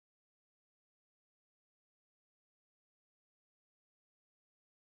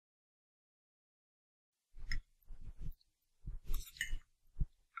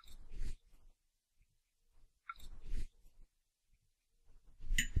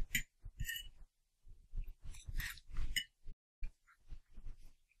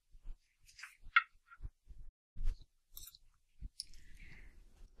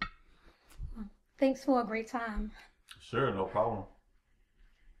Thanks for a great time. Sure, no problem.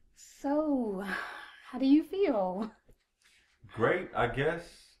 So, how do you feel? Great, I guess.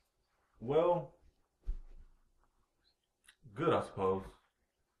 Well, good, I suppose.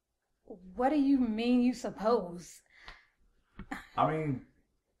 What do you mean you suppose? I mean,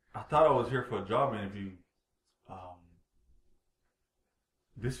 I thought I was here for a job interview. Um,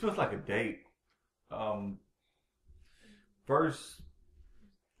 this feels like a date. Um, First,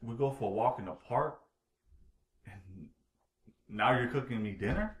 we go for a walk in the park, and now you're cooking me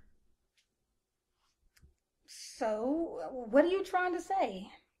dinner? So, what are you trying to say?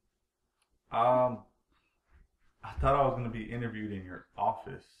 Um, I thought I was going to be interviewed in your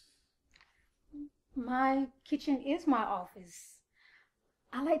office. My kitchen is my office.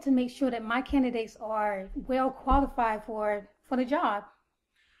 I like to make sure that my candidates are well qualified for the job.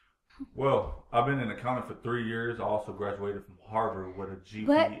 Well, I've been an accountant for 3 years. I also graduated from Harvard with a GPA.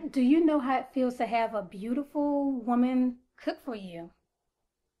 But do you know how it feels to have a beautiful woman cook for you?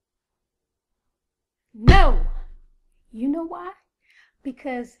 No! You know why?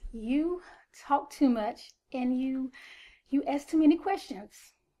 Because you talk too much and you ask too many questions.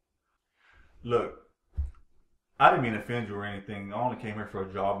 Look, I didn't mean to offend you or anything. I only came here for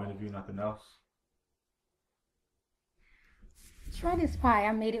a job interview, nothing else. Try this pie.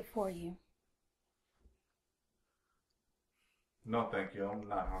 I made it for you. No, thank you. I'm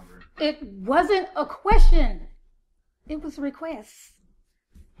not hungry. It wasn't a question. It was a request.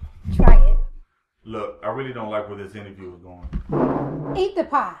 Try it. Look, I really don't like where this interview is going. Eat the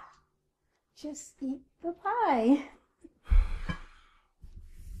pie. Just eat the pie.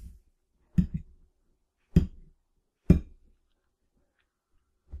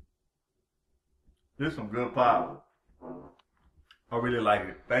 This is some good pie. I really like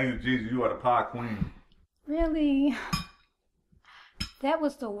it. Thank you, Jesus. You are the pie queen. Really? That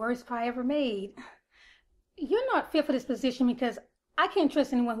was the worst pie ever made. You're not fit for this position because I can't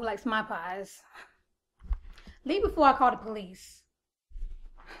trust anyone who likes my pies. Leave before I call the police.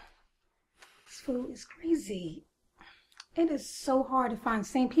 This food is crazy. It is so hard to find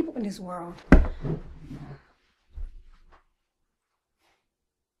sane people in this world.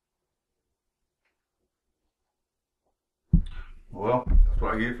 Well, that's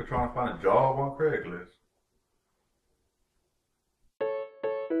what I get for trying to find a job on Craigslist.